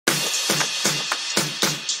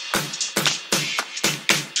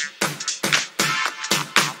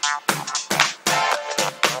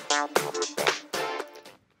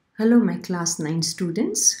Hello my class 9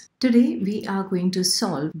 students. Today we are going to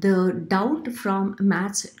solve the doubt from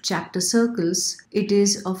Maths chapter circles. It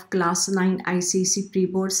is of class 9 ICSE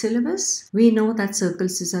pre-board syllabus. We know that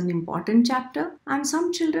circles is an important chapter and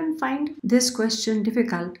some children find this question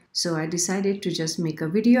difficult. So I decided to just make a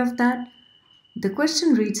video of that. The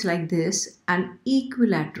question reads like this: an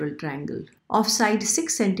equilateral triangle of side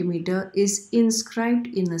 6 cm is inscribed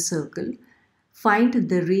in a circle. Find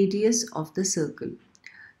the radius of the circle.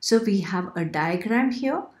 So we have a diagram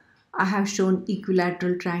here. I have shown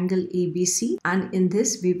equilateral triangle ABC, and in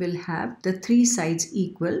this we will have the three sides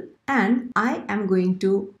equal, and I am going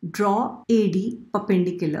to draw AD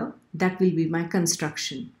perpendicular. That will be my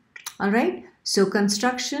construction. Alright, so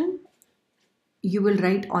construction you will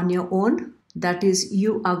write on your own. That is,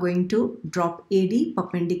 you are going to drop AD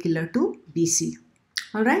perpendicular to BC.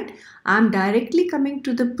 Alright, I am directly coming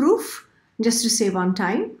to the proof just to save on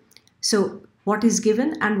time. So what is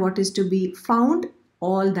given and what is to be found,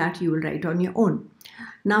 all that you will write on your own.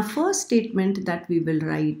 Now first statement that we will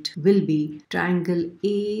write will be triangle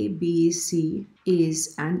ABC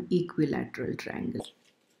is an equilateral triangle.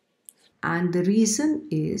 And the reason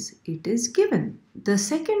is it is given. The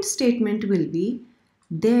second statement will be,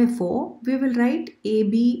 therefore we will write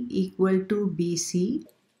AB equal to BC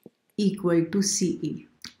equal to CE.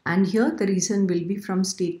 And here the reason will be from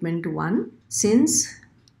statement 1, since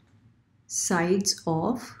sides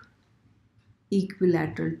of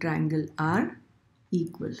equilateral triangle are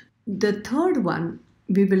equal. The third one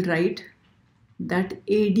we will write that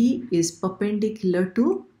AD is perpendicular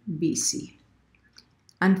to BC,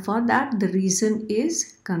 and for that the reason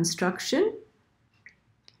is construction,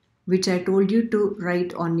 which I told you to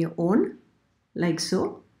write on your own like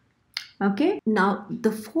so. Okay, now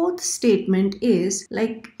the fourth statement is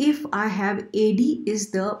like, if I have AD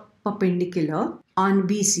is the perpendicular on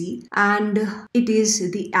BC and it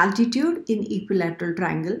is the altitude in equilateral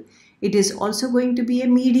triangle, it is also going to be a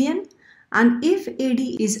median, and if AD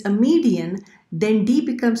is a median, then D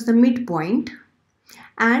becomes the midpoint,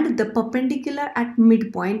 and the perpendicular at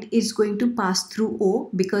midpoint is going to pass through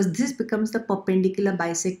O, because this becomes the perpendicular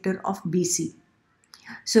bisector of BC.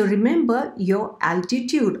 So remember, your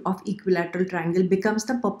altitude of equilateral triangle becomes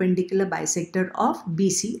the perpendicular bisector of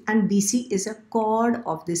BC, and BC is a chord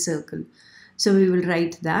of the circle. So we will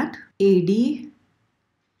write that AD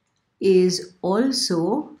is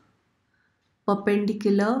also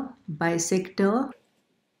perpendicular bisector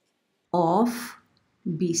of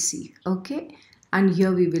BC. Okay, and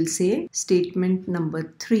here we will say statement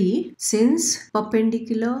number 3, since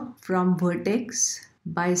perpendicular from vertex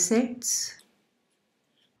bisects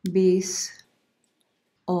base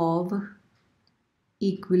of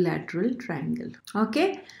equilateral triangle.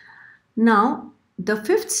 Okay, now the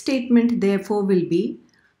fifth statement therefore will be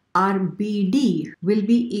our BD will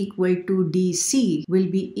be equal to DC will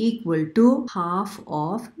be equal to half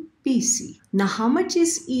of BC. Now how much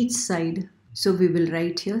is each side? So we will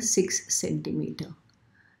write here 6 cm.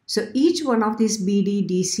 So each one of these BD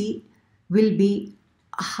DC will be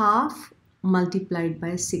half multiplied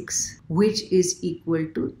by 6, which is equal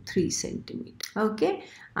to 3 cm. Okay,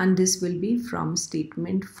 and this will be from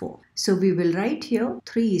statement 4. So we will write here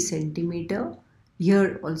 3 cm,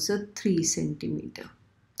 here also 3 cm.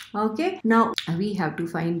 Okay, now we have to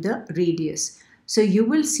find the radius. So you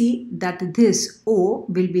will see that this O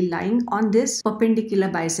will be lying on this perpendicular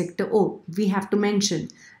bisector O. We have to mention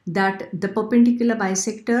that the perpendicular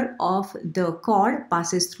bisector of the chord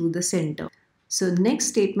passes through the center. So next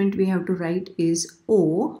statement we have to write is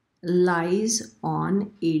O lies on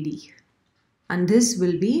AD, and this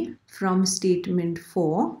will be from statement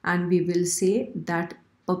 4, and we will say that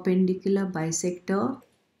perpendicular bisector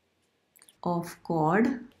of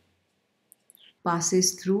chord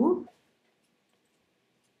passes through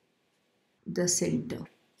the center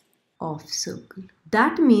of circle.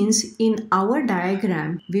 That means in our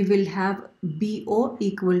diagram we will have BO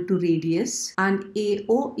equal to radius and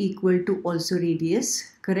AO equal to also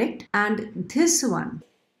radius, correct? And this one,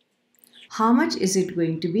 how much is it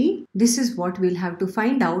going to be? This is what we'll have to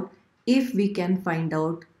find out if we can find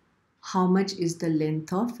out how much is the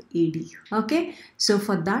length of AD. Okay, so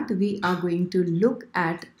for that we are going to look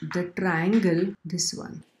at the triangle, this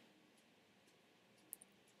one.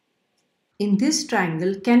 In this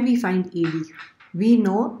triangle, can we find AD? We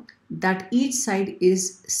know that each side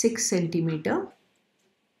is 6 cm.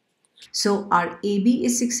 So our AB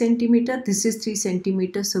is 6 cm, this is 3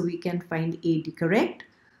 cm, so we can find AD, correct?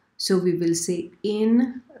 So we will say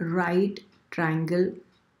in right triangle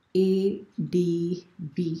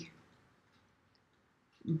ADB,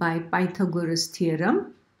 by Pythagoras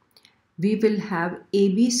theorem, we will have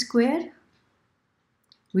AB square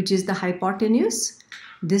which is the hypotenuse.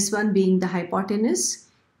 This one being the hypotenuse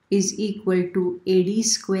is equal to AD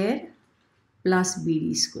square plus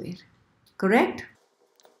BD square. Correct?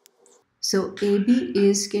 So AB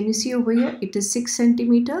is, can you see over here, it is 6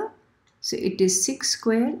 centimeter. So it is 6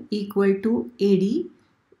 square equal to AD,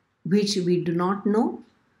 which we do not know.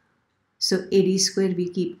 So AD square we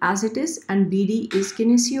keep as it is, and BD is,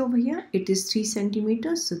 can you see over here, it is 3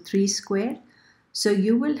 centimeters, so 3 square. So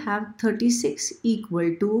you will have 36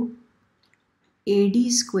 equal to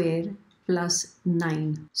AD square plus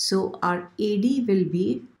 9. So our AD will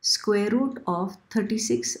be square root of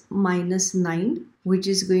 36 minus 9, which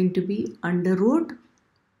is going to be under root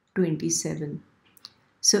 27.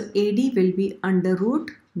 So AD will be under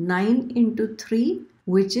root 9 into 3,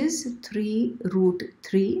 which is 3 root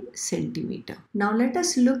 3 centimeter. Now let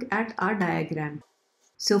us look at our diagram.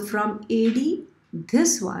 So from AD,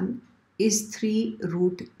 this one is 3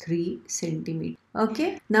 root 3 centimeter.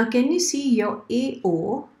 Okay. Now can you see your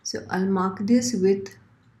AO? So I'll mark this with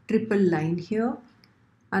triple line here,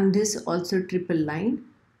 and this also triple line.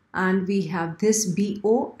 And we have this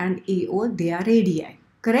BO and AO, they are radii.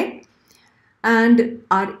 Correct? And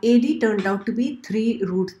our AD turned out to be 3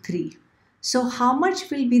 root 3. So how much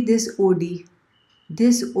will be this OD?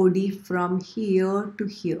 This OD from here to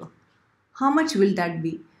here. How much will that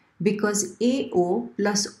be? Because AO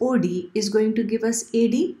plus OD is going to give us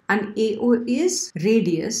AD, and AO is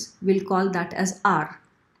radius. We'll call that as R.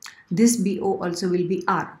 This BO also will be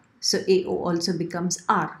R. So AO also becomes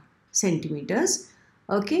R centimeters.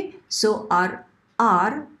 Okay. So our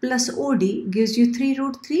R plus OD gives you 3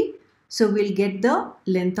 root 3. So we'll get the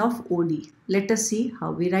length of OD. Let us see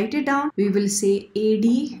how we write it down. We will say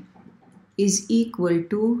AD is equal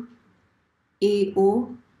to AO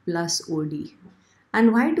plus OD.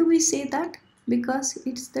 And why do we say that? Because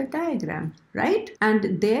it's the diagram, right?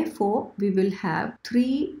 And therefore we will have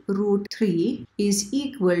 3 root 3 is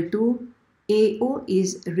equal to AO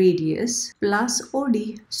is radius plus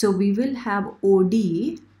OD. So we will have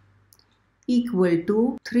OD equal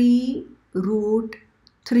to 3 root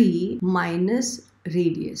 3 minus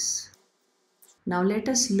radius. Now let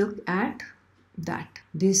us look at that.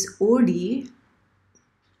 This OD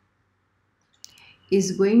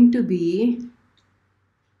is going to be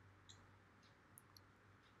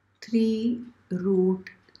 3 root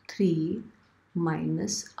 3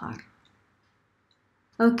 minus R.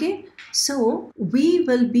 Okay, so we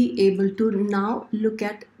will be able to now look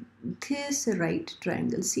at this right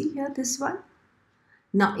triangle. See here, this one.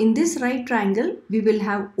 Now in this right triangle, we will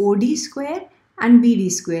have OD square and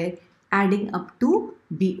BD square adding up to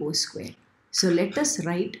BO square. So let us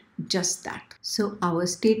write just that. So our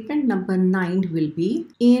statement number 9 will be,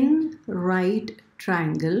 in right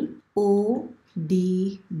triangle ODB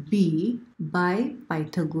by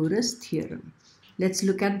Pythagoras theorem. Let's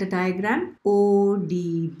look at the diagram.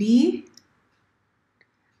 ODB,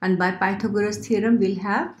 and by Pythagoras theorem we'll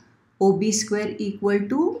have OB square equal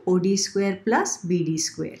to OD square plus BD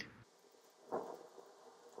square.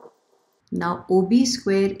 Now OB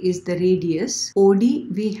square is the radius. OD,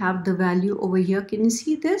 we have the value over here. Can you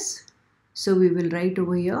see this? So we will write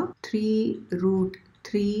over here 3 root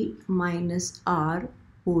 3 minus R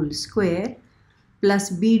whole square plus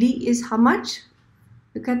BD is how much?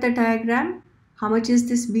 Look at the diagram. How much is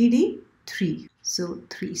this BD? 3. So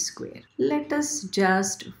 3 square. Let us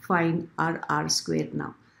just find our R square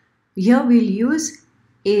now. Here we'll use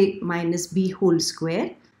A minus B whole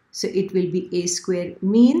square. So it will be A square,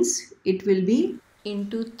 means it will be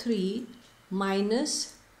into 3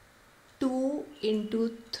 minus 2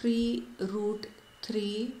 into 3 root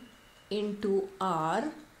 3 into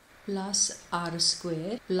R plus R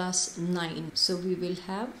square plus 9. So we will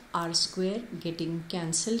have R square getting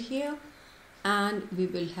cancelled here, and we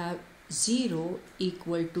will have 0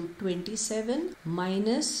 equal to 27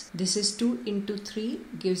 minus, this is 2 into 3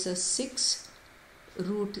 gives us 6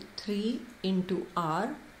 root 3 into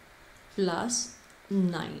R plus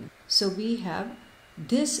 9. So we have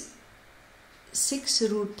this 6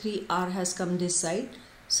 root 3 R has come this side.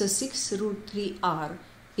 So 6 root 3 R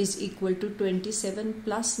is equal to 27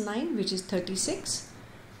 plus 9, which is 36.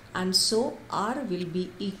 And so R will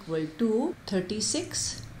be equal to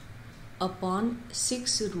 36 upon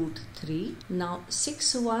 6 root 3. Now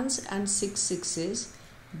 6 ones and 6 sixes.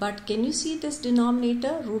 But can you see this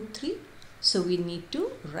denominator root 3? So we need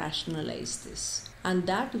to rationalize this. And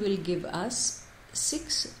that will give us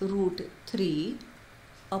 6 root 3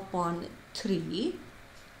 upon 3,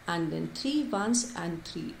 and then 3 ones and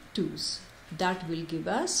 3 twos. That will give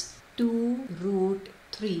us 2 root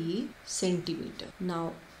 3 centimeter.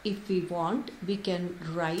 Now if we want, we can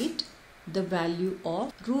write the value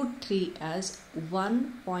of root 3 as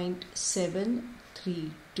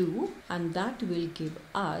 1.732, and that will give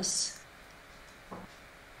us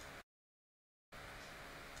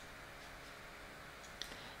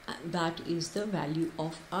that is the value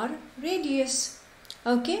of our radius.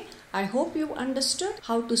 Okay, I hope you understood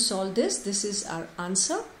how to solve this. This is our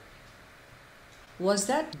answer. Was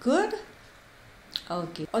that good?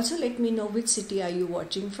 Okay. Also, let me know which city are you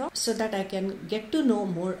watching from so that I can get to know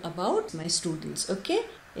more about my students. Okay.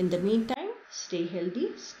 In the meantime, stay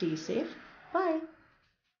healthy, stay safe. Bye.